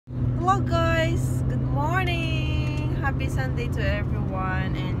vlog, guys. Good morning. Happy Sunday to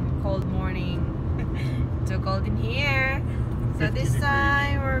everyone and cold morning. Too cold in here. So this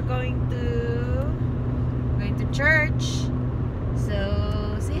time we're going to church.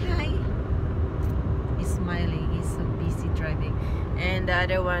 So say hi. He's smiling. He's so busy driving. And the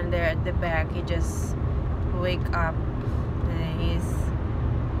other one there at the back, he just wake up. He's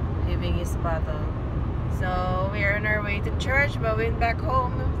having his bottle. So we're on our way to church, but we went back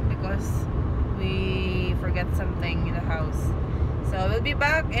home because we forgot something in the house. So we'll be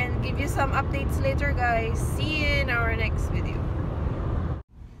back and give you some updates later, guys. See you in our next video.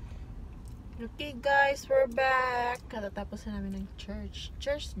 Okay, guys, we're back. Katatapos na namin ng church.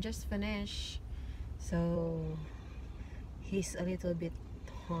 Church just finished. So he's a little bit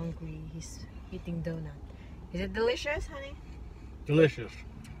hungry. He's eating donut. Is it delicious, honey? Delicious.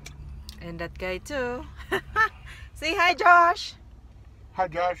 And that guy too. Say hi, Josh. Hi,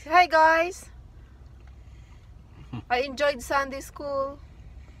 Josh. Say hi, guys. I enjoyed Sunday school.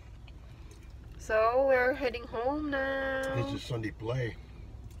 So we're heading home now. This is Sunday play.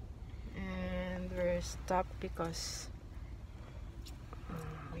 And we're stopped because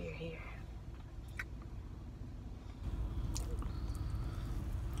we're here.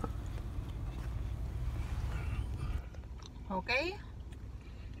 Okay.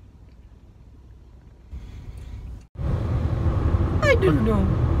 I don't know.